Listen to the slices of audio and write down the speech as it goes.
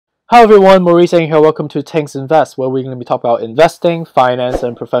Hi everyone, Maurice here. Welcome to Tanks Invest, where we're going to be talking about investing, finance,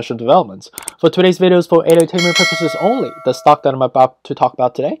 and professional developments. For today's video is for entertainment purposes only. The stock that I'm about to talk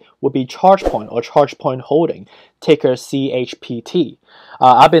about today will be Chargepoint or Chargepoint Holding, ticker CHPT.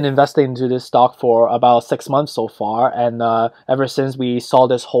 I've been investing into this stock for about 6 months so far, and ever since we saw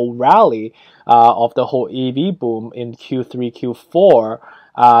this whole rally of the whole EV boom in Q3, Q4,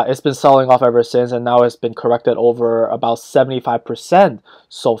 it's been selling off ever since, and now it's been corrected over about 75%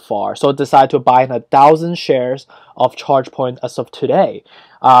 so far. So I decided to buy in 1,000 shares of ChargePoint as of today.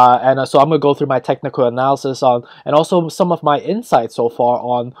 So I'm going to go through my technical analysis on, and also some of my insights so far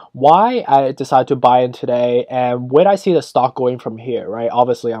on why I decided to buy in today and where I see the stock going from here, right?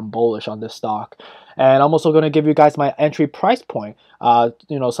 Obviously, I'm bullish on this stock. And I'm also going to give you guys my entry price point,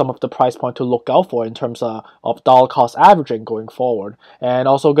 some of the price point to look out for in terms of dollar cost averaging going forward. And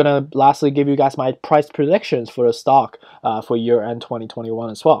also going to lastly give you guys my price predictions for the stock for year end 2021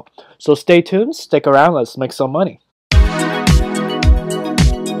 as well. So stay tuned, stick around, let's make some money.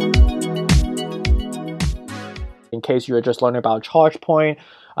 In case you're just learning about ChargePoint,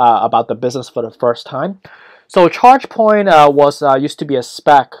 about the business for the first time. So ChargePoint used to be a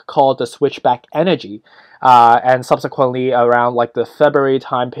spec called the Switchback Energy, and subsequently around like the February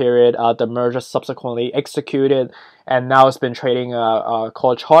time period, the merger subsequently executed, and now it's been trading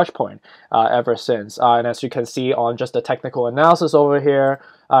called ChargePoint ever since. And as you can see on just the technical analysis over here,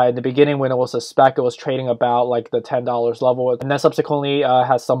 in the beginning when it was a spec, it was trading about like the $10 level, and then subsequently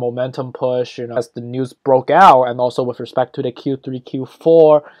has some momentum push, as the news broke out, and also with respect to the Q3,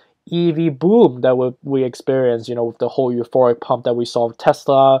 Q4 EV boom that we experienced, with the whole euphoric pump that we saw of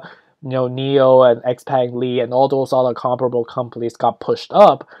Tesla, NIO and XPeng Lee and all those other comparable companies got pushed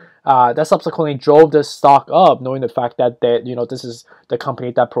up. That subsequently drove this stock up, knowing the fact that this is the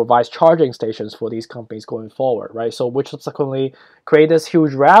company that provides charging stations for these companies going forward, right? So which subsequently created this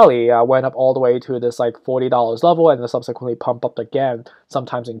huge rally, went up all the way to this like $40 level, and then subsequently pumped up again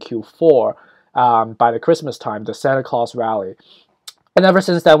sometimes in Q4 by the Christmas time, the Santa Claus rally. And ever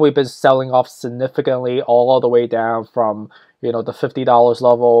since then, we've been selling off significantly all the way down from, the $50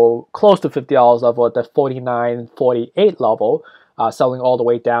 level, close to $50 level, at the $49, $48 level, selling all the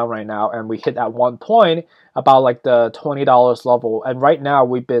way down right now. And we hit at one point about like the $20 level. And right now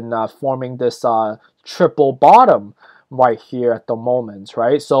we've been forming this triple bottom right here at the moment,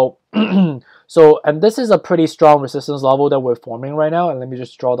 right? So, and this is a pretty strong resistance level that we're forming right now. And let me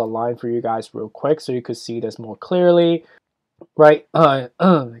just draw the line for you guys real quick so you could see this more clearly. Right,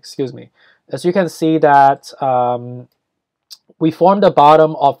 excuse me. As you can see that we formed a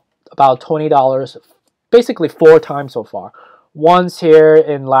bottom of about $20 basically 4 times so far. Once here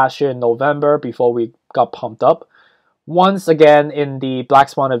in last year in November before we got pumped up. Once again in the Black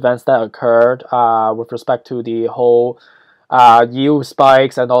Swan events that occurred with respect to the whole yield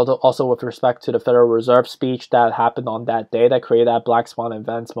spikes, and also with respect to the Federal Reserve speech that happened on that day that created that Black Swan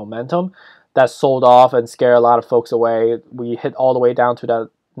events momentum that sold off and scared a lot of folks away. We hit all the way down to that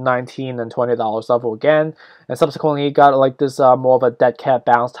 $19 and $20 level again, and subsequently got like this more of a dead cat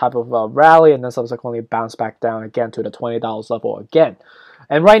bounce type of rally, and then subsequently bounced back down again to the $20 level again.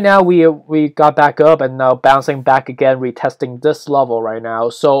 And right now we got back up and now bouncing back again, retesting this level right now.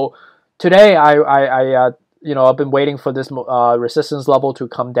 So today I've been waiting for this resistance level to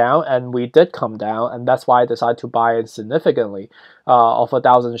come down, and we did come down, and that's why I decided to buy it significantly of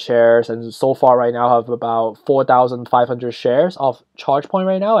 1,000 shares. And so far right now I have about 4,500 shares of ChargePoint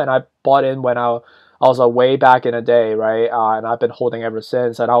right now, and I bought in when I was way back in the day, right? And I've been holding ever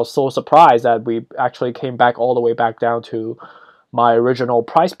since, and I was so surprised that we actually came back all the way back down to my original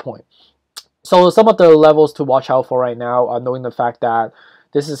price point. So some of the levels to watch out for right now are knowing the fact that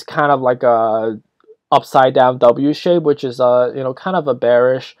this is kind of like a upside down W shape, which is kind of a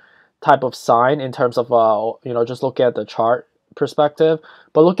bearish type of sign in terms of just look at the chart perspective.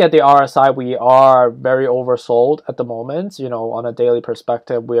 But look at the RSI, we are very oversold at the moment. On a daily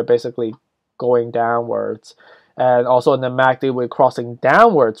perspective, we are basically going downwards, and also in the MACD we're crossing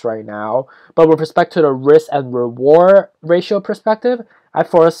downwards right now. But with respect to the risk and reward ratio perspective, I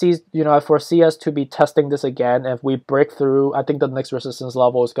foresee us to be testing this again. If we break through, I think the next resistance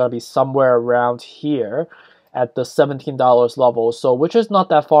level is going to be somewhere around here at the $17 level, so which is not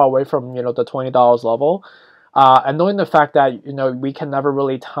that far away from the $20 level. And knowing the fact that we can never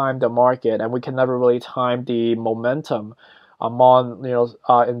really time the market, and we can never really time the momentum among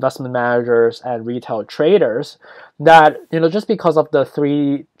investment managers and retail traders, that just because of the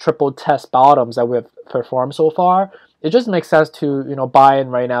 3 triple test bottoms that we've performed so far, it just makes sense to buy in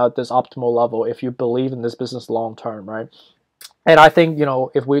right now at this optimal level if you believe in this business long term, right? And I think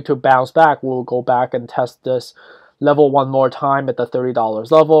if we to bounce back, we'll go back and test this level one more time at the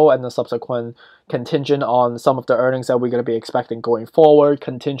 $30 level, and the subsequent contingent on some of the earnings that we're going to be expecting going forward,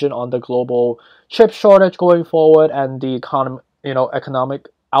 contingent on the global chip shortage going forward, and the economic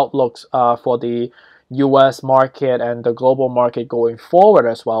outlooks for the US market and the global market going forward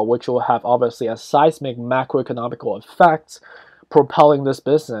as well, which will have obviously a seismic macroeconomical effects propelling this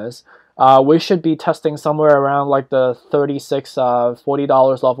business. We should be testing somewhere around like the $36,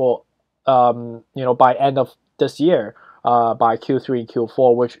 $40 level, by end of this year, by Q3 and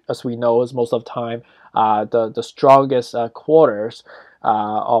Q4, which, as we know, is most of the time the strongest quarters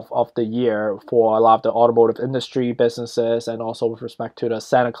of the year for a lot of the automotive industry businesses, and also with respect to the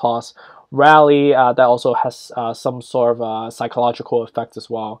Santa Claus rally, that also has some sort of psychological effects as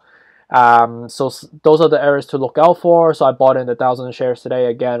well. So those are the areas to look out for. So I bought in 1,000 shares today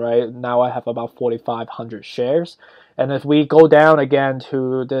again, right? Now I have about 4,500 shares. And if we go down again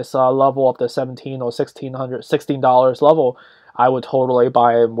to this level of the $17 or $16 level, I would totally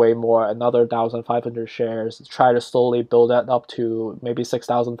buy in way more, another 1,500 shares, try to slowly build that up to maybe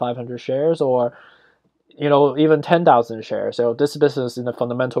 6,500 shares, or even 10,000 shares. So this business, in a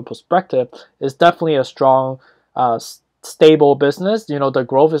fundamental perspective, is definitely a strong, stable business. The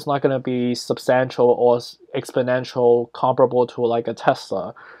growth is not going to be substantial or exponential comparable to like a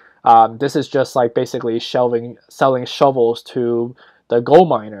Tesla. This is just like basically selling shovels to the gold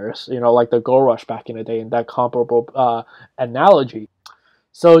miners, like the gold rush back in the day, in that comparable analogy.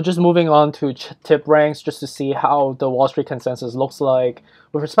 So just moving on to tip ranks, just to see how the Wall Street consensus looks like.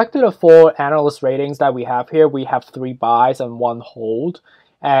 With respect to the 4 analyst ratings that we have here, we have 3 buys and 1 hold.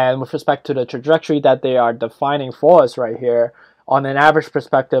 And with respect to the trajectory that they are defining for us right here, on an average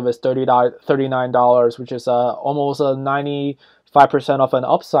perspective, is $39, which is almost a 95% of an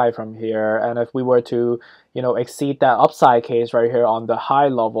upside from here. And if we were to exceed that upside case right here on the high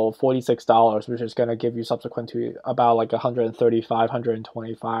level, $46, which is going to give you subsequent to about like 135,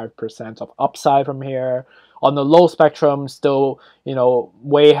 125% of upside from here. On the low spectrum, still,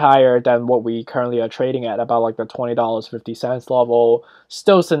 way higher than what we currently are trading at, about like the $20.50 level,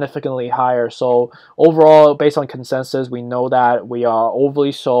 still significantly higher. So overall, based on consensus, we know that we are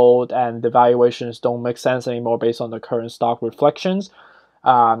overly sold and the valuations don't make sense anymore based on the current stock reflections.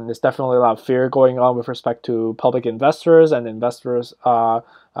 There's definitely a lot of fear going on with respect to public investors and investors'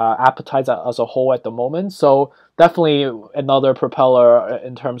 appetites as a whole at the moment. So definitely another propeller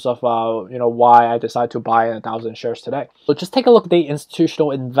in terms of why I decided to buy 1,000 shares today. So just take a look at the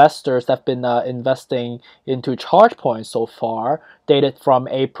institutional investors that have been investing into Chargepoint so far, dated from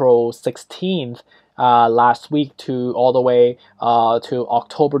April 16th. Last week to all the way to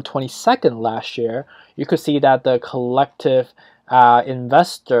October 22nd last year. You could see that the collective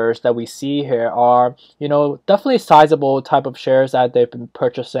investors that we see here are, definitely sizable type of shares that they've been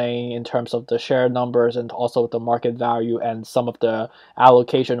purchasing in terms of the share numbers and also the market value and some of the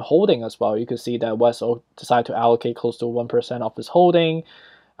allocation holding as well. You could see that Western decided to allocate close to 1% of his holding.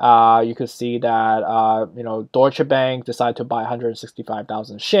 You could see that, Deutsche Bank decided to buy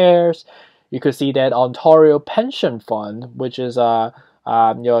 165,000 shares. You could see that Ontario Pension Fund, which is a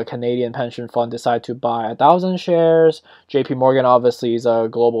Canadian pension fund, decided to buy 1,000 shares. JP Morgan obviously is a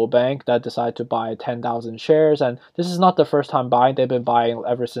global bank that decided to buy 10,000 shares. And this is not the first time buying. They've been buying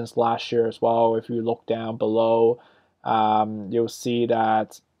ever since last year as well. If you look down below, you'll see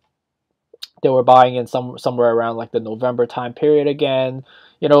that they were buying in somewhere around like the November time period again.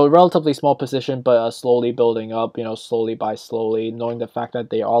 Relatively small position, but slowly building up, slowly by slowly, knowing the fact that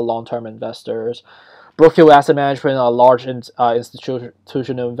they are long-term investors. Brookfield Asset Management, a large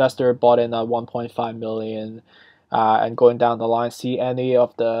institutional investor, bought in 1.5 million. And going down the line, see any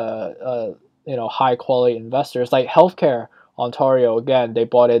of the high-quality investors like Healthcare Ontario, again, they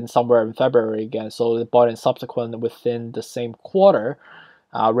bought in somewhere in February again, so they bought in subsequent within the same quarter.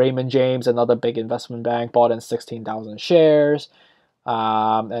 Raymond James, another big investment bank, bought in 16,000 shares.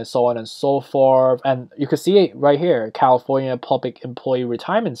 And so on and so forth. And you can see it right here, California Public Employee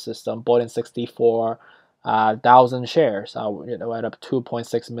Retirement System bought in 64,000 shares, at a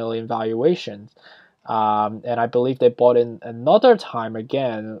 2.6 million valuation. And I believe they bought in another time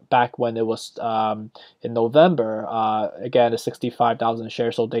again back when it was in November, again, 65,000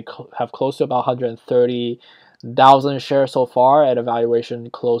 shares. So they have close to about 130,000 shares so far at a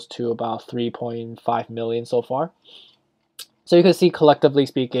valuation close to about 3.5 million so far. So you can see, collectively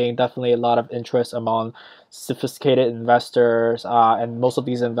speaking, definitely a lot of interest among sophisticated investors, and most of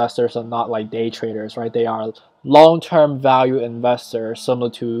these investors are not like day traders, right? They are long-term value investors,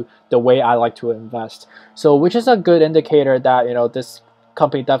 similar to the way I like to invest. So which is a good indicator that, this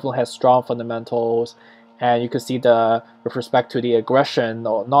company definitely has strong fundamentals. And you can see with respect to the aggression,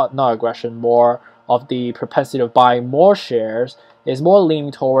 or not aggression, more of the propensity of buying more shares is more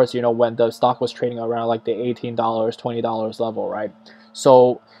leaning towards, when the stock was trading around like the $18, $20 level, right?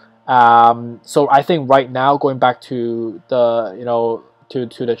 So, so I think right now, going back to the,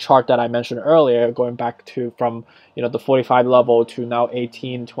 to the chart that I mentioned earlier, going back to from, the 45 level to now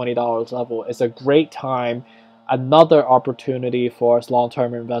 $18, $20 level, is a great time, another opportunity for us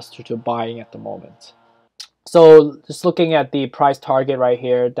long-term investors to buying at the moment. So just looking at the price target right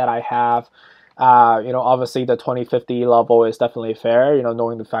here that I have, obviously the 2050 level is definitely fair,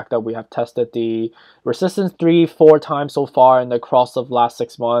 knowing the fact that we have tested the resistance 3-4 times so far in the cross of last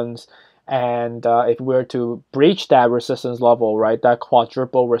 6 months. And if we were to breach that resistance level, right, that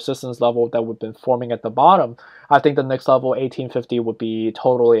quadruple resistance level that we've been forming at the bottom, I think the next level, 1850, would be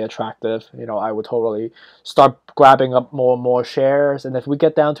totally attractive. I would totally start grabbing up more and more shares. And if we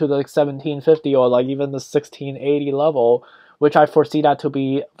get down to the 1750 or like even the 1680 level, which I foresee that to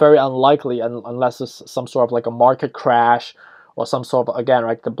be very unlikely unless it's some sort of like a market crash or some sort of, again,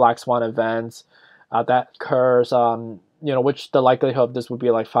 like the black swan events that occurs, which the likelihood of this would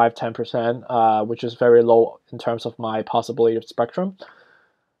be like 5-10%, which is very low in terms of my possibility of spectrum.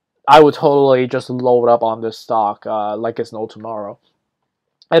 I would totally just load up on this stock like it's no tomorrow.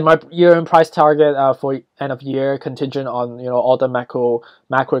 And my year-end price target for end of year, contingent on all the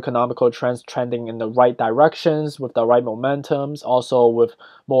macroeconomical trends trending in the right directions with the right momentums, also with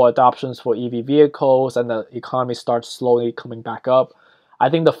more adoptions for EV vehicles and the economy starts slowly coming back up. I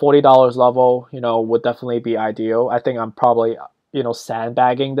think the $40 level, would definitely be ideal. I think I'm probably,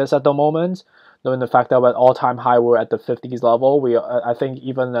 sandbagging this at the moment, knowing the fact that at all-time high we're at the 50s level. I think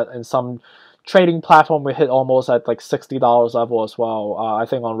even in some trading platform we hit almost at like $60 level as well. I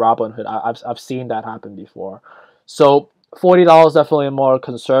think on Robinhood, I've seen that happen before. So $40 definitely a more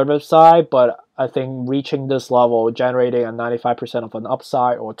conservative side, but I think reaching this level, generating a 95% of an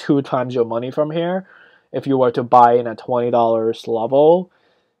upside or 2 times your money from here, if you were to buy in at $20 level,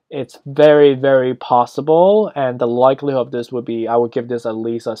 it's very, very possible. And the likelihood of this would be, I would give this at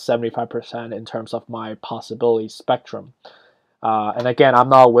least a 75% in terms of my possibility spectrum. And again, I'm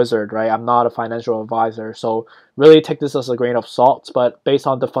not a wizard, right? I'm not a financial advisor. So really take this as a grain of salt. But based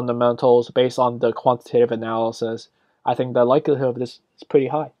on the fundamentals, based on the quantitative analysis, I think the likelihood of this is pretty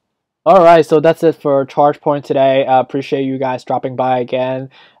high. Alright, so that's it for Chargepoint today. Appreciate you guys dropping by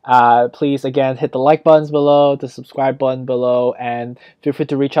again. Please, again, hit the like buttons below, the subscribe button below, and feel free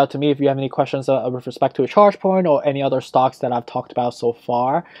to reach out to me if you have any questions with respect to Chargepoint or any other stocks that I've talked about so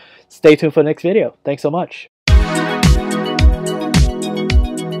far. Stay tuned for the next video. Thanks so much.